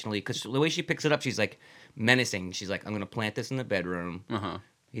intentionally. Because the way she picks it up, she's like menacing. She's like, I'm gonna plant this in the bedroom.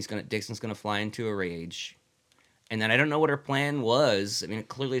 Dixon's gonna fly into a rage, and then I don't know what her plan was. I mean,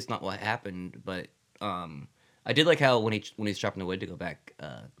 clearly it's not what happened, but I did like how when he's chopping the wood to go back,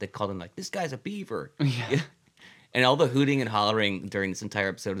 they called him like, this guy's a beaver. Yeah. And all the hooting and hollering during this entire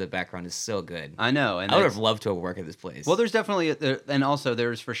episode of the background is so good. I know, and I would have loved to have worked at this place. well, there's definitely, and also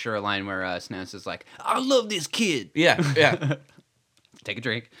there's for sure a line where Snaz is like, I love this kid. yeah. Take a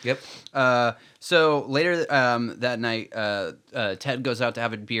drink. Yep. So later that night, Ted goes out to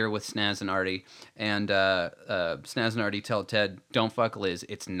have a beer with Snaz and Artie, and Snaz and Artie tell Ted, "Don't fuck Liz.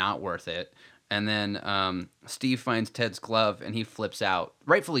 It's not worth it." And then Steve finds Ted's glove, and he flips out.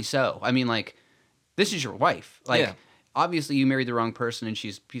 Rightfully so. I mean, like, this is your wife. Like, Yeah. obviously you married the wrong person, and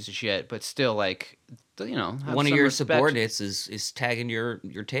she's a piece of shit. But still, like, you know, have One of some your respect. subordinates is tagging your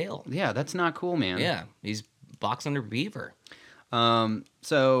tail. Yeah, that's not cool, man. Yeah, he's boxing her beaver.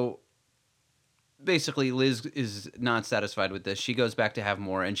 So basically, Liz is not satisfied with this. She goes back to have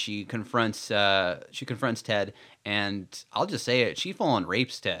more, and she confronts Ted. And I'll just say it: she full on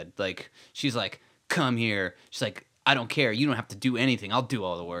rapes Ted. Like, she's like, "Come here." She's like, "I don't care. You don't have to do anything. I'll do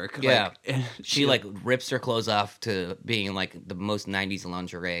all the work." Yeah. Like, She like rips her clothes off to being like the most 90s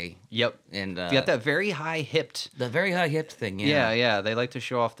lingerie. Yep. And You got that very high hipped. the very high hip thing. Yeah, Yeah. They like to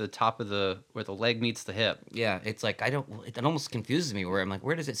show off the top of where the leg meets the hip. Yeah, it's like it almost confuses me where I'm like,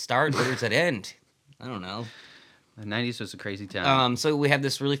 where does it start? Where does it end? I don't know. The 90s was a crazy time. So we have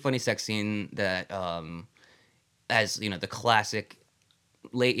this really funny sex scene that has, the classic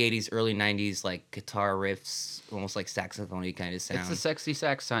late 80s, early 90s, like guitar riffs, almost like saxophone-y kind of sound. It's the sexy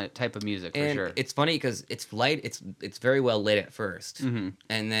sax type of music, for And sure. it's funny because it's light, it's very well lit at 1st, Mm-hmm.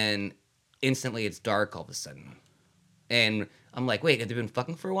 and then instantly it's dark all of a sudden. And I'm like, wait, have they been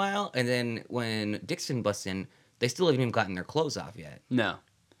fucking for a while? And then when Dixon busts in, they still haven't even gotten their clothes off yet. No.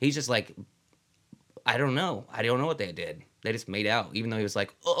 He's just like, I don't know what they did. They just made out, even though he was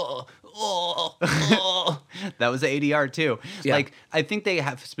like, oh. That was the ADR too. Yeah. Like, I think they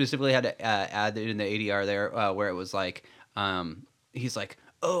have specifically had to add it in the ADR there, where it was like, he's like,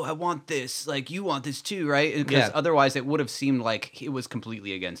 "Oh, I want this. Like, you want this too, right?" Because Yeah. otherwise, it would have seemed like it was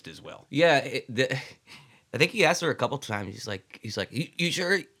completely against his will. Yeah, I think he asked her a couple times. He's like, you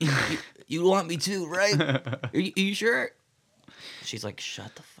sure? You want me to, right? Are you sure? She's like,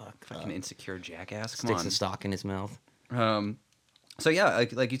 shut the fuck up. Fucking insecure jackass. Come Sticks on. a stock in his mouth. So yeah,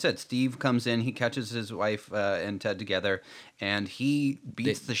 like you said, Steve comes in. He catches his wife and Ted together, and he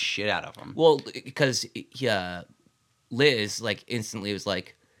beats the shit out of him. Well, because Liz like instantly was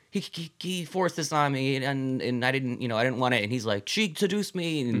like, he forced this on me, and I didn't want it, and he's like, she seduced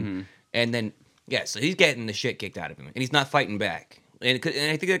me, and then so he's getting the shit kicked out of him, and he's not fighting back, and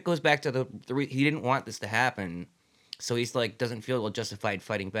I think that goes back to he didn't want this to happen, so he's like doesn't feel justified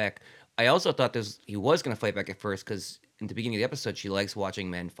fighting back. I also thought he was gonna fight back at first because in the beginning of the episode she likes watching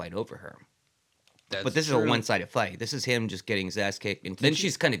men fight over her. But this is a one-sided fight. This is him just getting his ass kicked, and then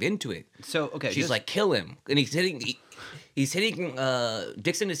she's kind of into it. So okay, She's like, kill him, and he's hitting.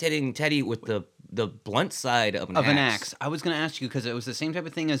 Dixon is hitting Teddy with the blunt side of an axe. I was gonna ask you because it was the same type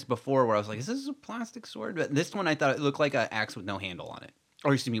of thing as before, where I was like, "Is this a plastic sword?" But this one, I thought it looked like an axe with no handle on it,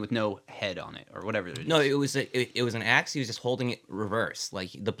 or excuse me, with no head on it, or whatever it is. No, it was an axe. He was just holding it reverse, like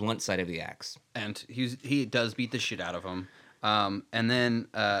the blunt side of the axe. And he does beat the shit out of him. And then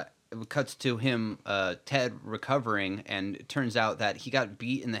it cuts to him, Ted recovering, and it turns out that he got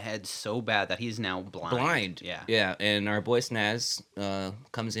beat in the head so bad that he's now blind. Yeah. Yeah, and our boy Snaz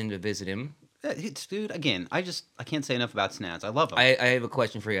comes in to visit him. Dude, again, I can't say enough about Snaz. I love him. I have a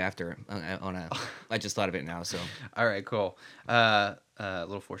question for you after. I just thought of it now. So All right, cool.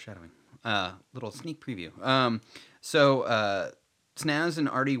 Little foreshadowing. Little sneak preview. Snaz and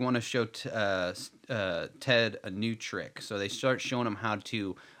Artie want to show Ted a new trick. So they start showing him how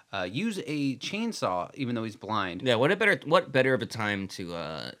to use a chainsaw, even though he's blind. yeah, what better of a time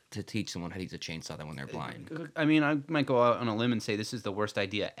to teach someone how to use a chainsaw than when they're blind? I mean, I might go out on a limb and say this is the worst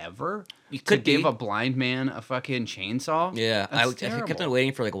idea ever. You To could give be. a blind man a fucking chainsaw. Yeah, That's I kept on terrible.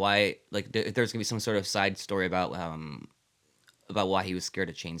 waiting for like why if there's gonna be some sort of side story about why he was scared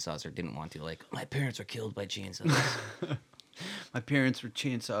of chainsaws or didn't want to. Like my parents were killed by chainsaws My parents were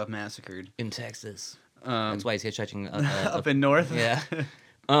chainsaw massacred. in Texas. That's why he's hitchhiking Up in north. Yeah.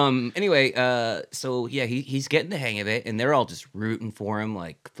 Anyway, so yeah, he's getting the hang of it, and they're all just rooting for him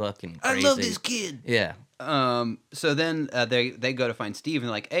like fucking crazy. I love this kid. Yeah. So then they go to find Steve and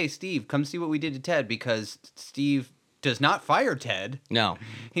they're like, hey, Steve, come see what we did to Ted, because Steve does not fire Ted. No.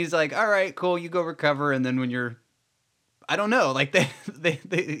 He's like, all right, cool, you go recover, and then when you're, I don't know, like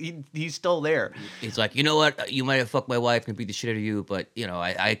he's still there. He's like, you know what? You might have fucked my wife and beat the shit out of you, but you know,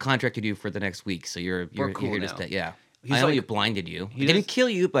 I contracted you for the next week, so you're cool here to now. stay. Yeah. He's I only like- blinded you. he I didn't does- kill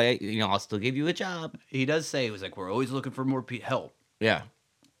you, but I'll still give you a job. He does say, he was like, we're always looking for more help. Yeah.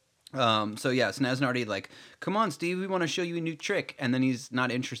 So yeah, Snaz and Artie like, come on, Steve, we want to show you a new trick, and then he's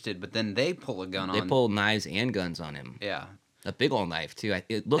not interested, but then they pull a gun on. They pull knives and guns on him. Yeah, A big old knife too.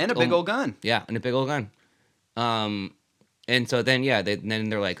 It looked and a big old gun. Yeah, and a big old gun. And so then then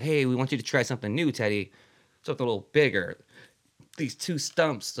they're like, hey, we want you to try something new, Teddy. Something a little bigger. These two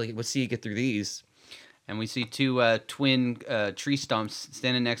stumps. Like, let's see you get through these. And we see two twin tree stumps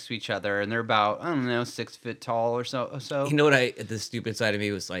standing next to each other, and they're about, I don't know, 6 foot tall or so. You know what? The stupid side of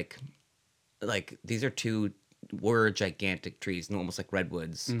me was like these are were gigantic trees, almost like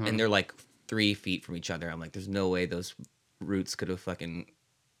redwoods, and they're like 3 feet from each other. I'm like, there's no way those roots could have fucking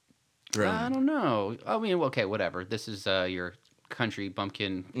grown. I don't know. I mean, okay, whatever. This is your country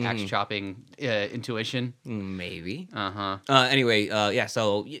bumpkin axe chopping intuition. Maybe. Uh-huh. Anyway, yeah.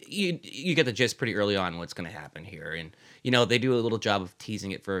 So you get the gist pretty early on what's going to happen here, and they do a little job of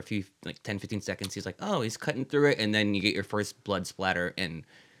teasing it for a few 10, 15 seconds. He's like, oh, he's cutting through it, and then you get your first blood splatter, and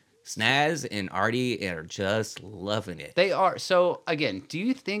Snaz and Artie are just loving it. They are. So, again, do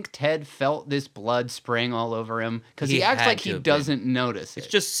you think Ted felt this blood spraying all over him? Because he acts had like to he have been. doesn't notice it. It's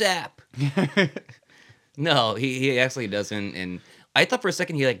just sap. No, he actually doesn't. And I thought for a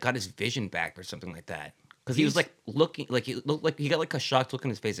second he got his vision back or something like that. Because he was looking he looked like he got a shocked look on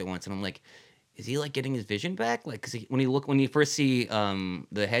his face at once, and I'm like, is he getting his vision back? Because when you first see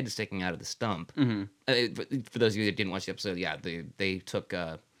the head sticking out of the stump. For those of you that didn't watch the episode, yeah, they took.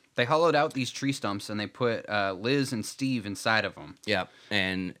 They hollowed out these tree stumps and they put Liz and Steve inside of them. Yeah,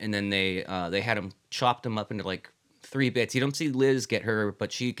 and then they had him chopped them up into 3 bits. You don't see Liz get her,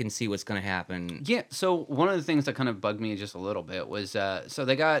 but she can see what's going to happen. Yeah, so one of the things that kind of bugged me just a little bit was, so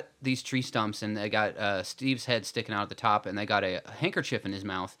they got these tree stumps and they got Steve's head sticking out at the top and they got a handkerchief in his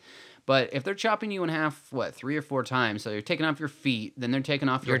mouth. But if they're chopping you in half, 3 or 4 times, so you're taking off your feet, then they're taking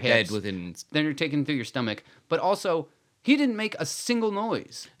off your You're hips, dead within. then you're taking through your stomach. But also, he didn't make a single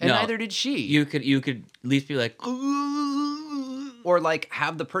noise, and No. neither did she. You could at least be like, Or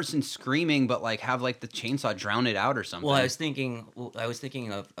have the person screaming, but have the chainsaw drown it out or something. Well, I was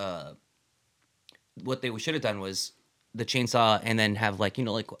thinking of what they should have done was the chainsaw, and then have I don't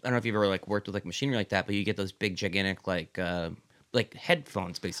know if you've ever worked with machinery like that, but you get those big gigantic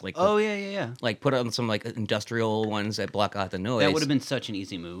headphones basically. Oh yeah. Put on some industrial ones that block out the noise. That would have been such an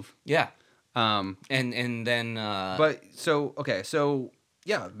easy move. Yeah. Um, And then But so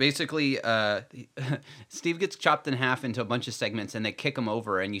yeah, basically, Steve gets chopped in half into a bunch of segments, and they kick him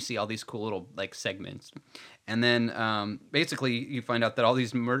over, and you see all these cool little segments, and then basically you find out that all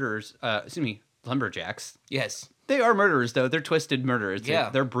these murderers, lumberjacks. yes. They are murderers, though. They're twisted murderers. Yeah.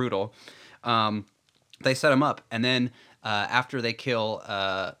 They're brutal. They set him up, and then after they kill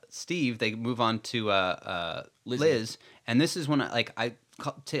Steve, they move on to Liz, and this is when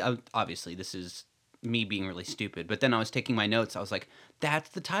obviously this is me being really stupid, but then I was taking my notes. I was like, that's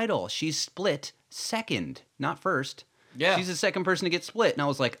the title. She's split second, not first. Yeah. She's the second person to get split, and I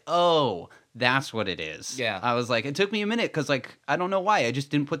was like, oh, that's what it is. Yeah. I was like, it took me a minute because I don't know why. I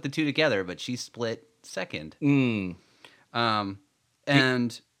just didn't put the two together, but she's split second. And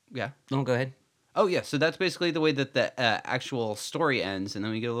yeah. No, go ahead. Oh yeah, so that's basically the way that the actual story ends, and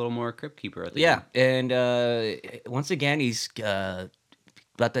then we get a little more Crypt Keeper at the Yeah, end. and once again, he's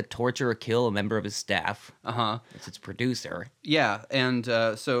about to torture or kill a member of his staff. Uh-huh. It's its producer. Yeah, and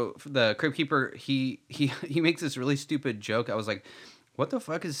so the Crypt Keeper, he makes this really stupid joke. I was like, what the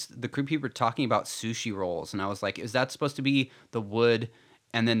fuck is the Crypt Keeper talking about sushi rolls? And I was like, is that supposed to be the wood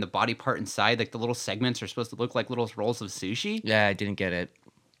and then the body part inside? Like the little segments are supposed to look like little rolls of sushi? Yeah, I didn't get it.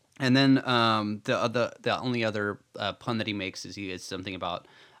 And then the only other pun that he makes is he is something about,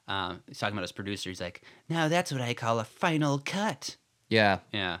 he's talking about his producer. He's like, now that's what I call a final cut. Yeah.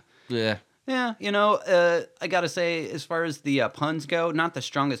 Yeah. Yeah. Yeah, I gotta say, as far as the puns go, not the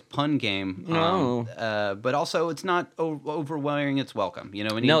strongest pun game. No. But also it's not overwhelming its welcome. You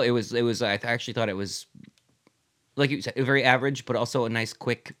know, when No, it was. I actually thought it was, like you said, very average, but also a nice,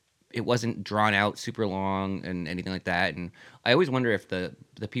 quick. It wasn't drawn out, super long, and anything like that. And I always wonder if the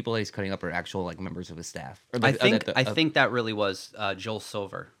people that he's cutting up are actual like members of his staff. Or I think that really was Joel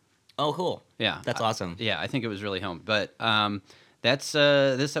Silver. Oh, cool. Yeah, That's awesome. Yeah, I think it was really him. But that's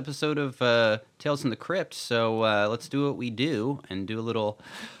this episode of Tales from the Crypt. So let's do what we do and do a little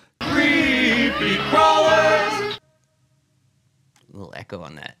creepy crawlers. A little echo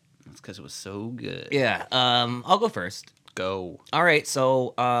on that. That's because it was so good. Yeah. I'll go first. Go. All right.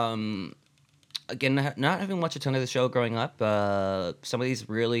 So, again, not having watched a ton of the show growing up, some of these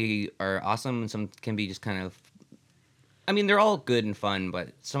really are awesome, and some can be just kind of. I mean, they're all good and fun, but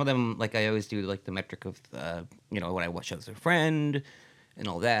some of them, like I always do, like the metric of, when I watch shows with a friend and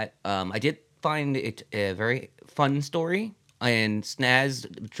all that. I did find it a very fun story, and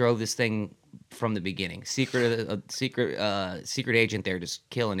Snaz drove this thing from the beginning. Secret agent there, just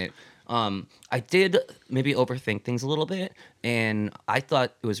killing it. I did maybe overthink things a little bit, and I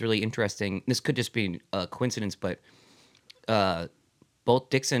thought it was really interesting. This could just be a coincidence, but both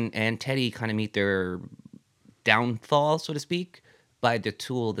Dixon and Teddy kind of meet their downfall, so to speak, by the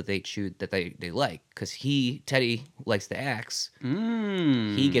tool that they choose that they like. Because Teddy likes the axe.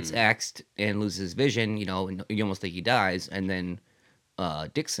 He gets axed and loses vision, and you almost think he dies. And then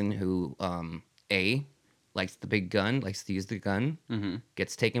Dixon, who likes the big gun, likes to use the gun,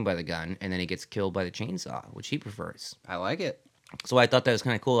 gets taken by the gun, and then he gets killed by the chainsaw, which he prefers. I like it. So I thought that was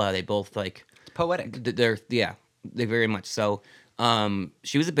kind of cool how they both like. It's poetic. They very much so.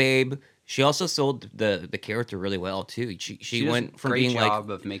 She was a babe. She also sold the character really well too. She went from being great like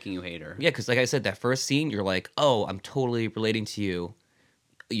job of making you hate her. yeah, because like I said, that first scene, you're like, oh, I'm totally relating to you.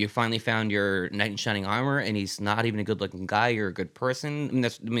 You finally found your knight in shining armor, and he's not even a good looking guy. You're a good person.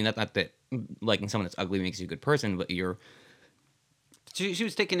 That's not that liking someone that's ugly makes you a good person, but you're. She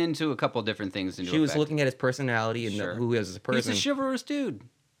was taking into a couple different things. She was looking at his personality and who he is as a person. He's a chivalrous dude.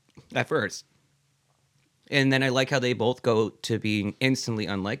 At first. And then I like how they both go to being instantly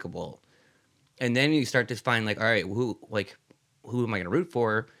unlikable. And then you start to find like, all right, who am I going to root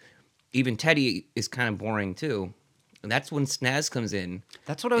for? Even Teddy is kind of boring too. And that's when Snaz comes in.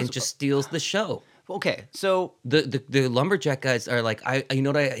 That's what I was and just steals the show. Okay, so the lumberjack guys are like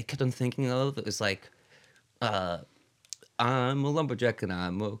what I kept on thinking of? It was like I'm a lumberjack and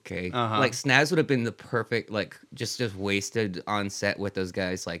I'm okay. Like Snaz would have been the perfect just wasted on set with those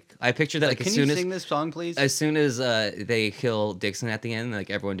guys. Like I picture that can you sing this song, please? As soon as they kill Dixon at the end, like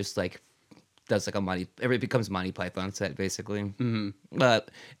everyone just like does like it becomes Monty Python set basically.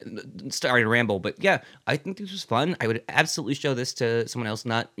 But starting to ramble, but yeah, I think this was fun. I would absolutely show this to someone else.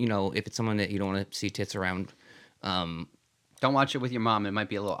 Not if it's someone that you don't want to see tits around. Don't watch it with your mom. It might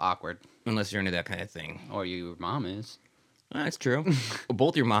be a little awkward. Unless you're into that kind of thing. Or your mom is. That's true. Or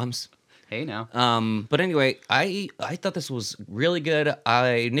both your moms. Hey now. But anyway, I thought this was really good. I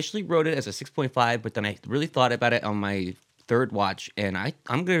initially wrote it as a 6.5, but then I really thought about it on my third watch, and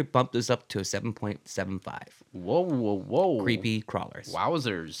I'm gonna bump this up to a 7.75. Whoa. Creepy crawlers.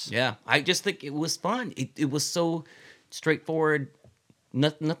 Wowzers. Yeah. I just think it was fun. It was so straightforward. No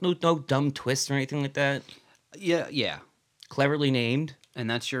dumb twists or anything like that. Yeah. Cleverly named. And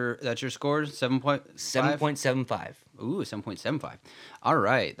that's your score? 7.75? Ooh, 7.75. All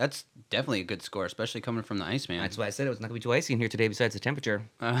right. That's definitely a good score, especially coming from the Iceman. That's why I said it was not going to be too icy in here today besides the temperature.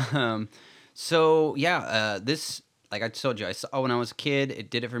 So, yeah, this, like I told you, I saw when I was a kid. It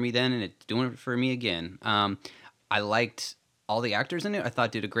did it for me then, and it's doing it for me again. I liked all the actors in it. I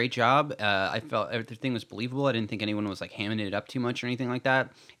thought did a great job. I felt everything was believable. I didn't think anyone was like hamming it up too much or anything like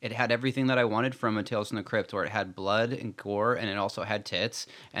that. It had everything that I wanted from a Tales from the Crypt, where it had blood and gore, and it also had tits,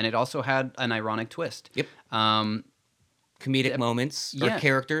 and it also had an ironic twist. Yep. Comedic moments or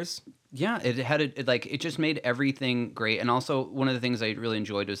characters. Yeah, it just made everything great. And also one of the things I really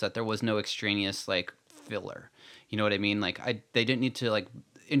enjoyed was that there was no extraneous like filler. You know what I mean? Like they didn't need to like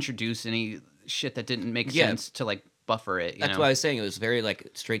introduce any shit that didn't make sense to like buffer it. That's why I was saying it was very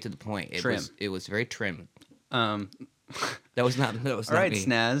like straight to the point. Trim. It was very trim. That was not. That was All not right, me.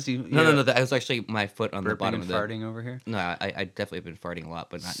 Snaz. No. That was actually my foot on the Burping bottom and of the. farting over here. No, I definitely have been farting a lot,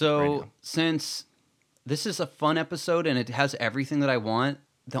 but not So right now. since this is a fun episode and it has everything that I want,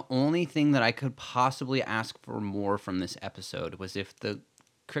 the only thing that I could possibly ask for more from this episode was if the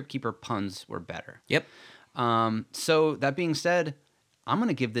Crypt Keeper puns were better. Yep. So that being said, I'm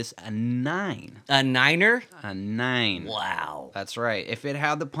gonna give this a 9. A 9er. A 9. Wow. That's right. If it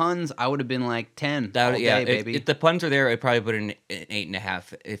had the puns, I would have been like 10 That, all yeah, day, baby. if the puns are there, I'd probably put an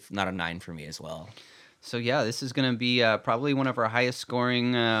 8.5, if not a 9 for me as well. So yeah, this is gonna be probably one of our highest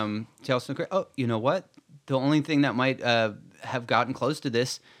scoring Tales from the Crypt. Oh, you know what? The only thing that might have gotten close to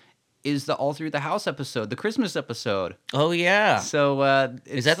this is the All Through the House episode, the Christmas episode. Oh yeah. So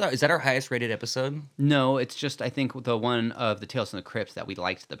Is that our highest rated episode? no? It's just I think the one of the Tales from the Crypt that we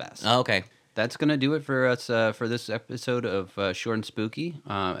liked the best. Oh, okay. That's gonna do it for us for this episode of Short and Spooky.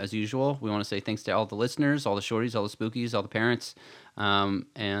 As usual, we want to say thanks to all the listeners, all the shorties, all the spookies, all the parents,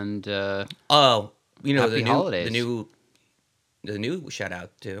 and Oh, you know Happy holidays. the new shout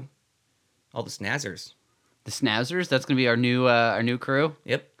out to all the snazzers. the Snazzers. That's gonna be our new crew.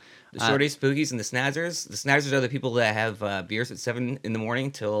 Yep. The shorties, spookies, and the snazzers. The snazzers are the people that have beers at 7 in the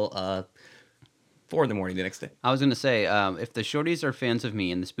morning till 4 in the morning the next day. I was gonna say, if the shorties are fans of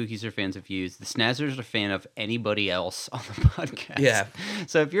me and the spookies are fans of you, the snazzers are a fan of anybody else on the podcast. Yeah.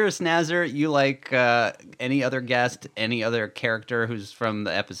 So if you're a snazzer, you like any other guest, any other character who's from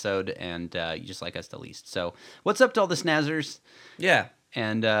the episode, and you just like us the least. So what's up to all the snazzers? Yeah.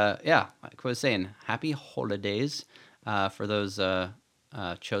 And yeah, like I was saying, happy holidays for those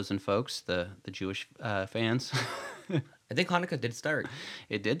chosen folks, the Jewish fans. I think Hanukkah did start.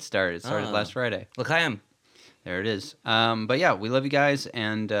 It did start. It started last Friday. L'chaim. There it is. But yeah, we love you guys,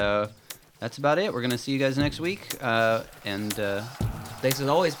 and that's about it. We're gonna see you guys next week, and Thanks as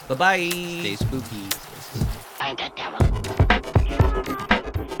always. Bye-bye. stay spooky.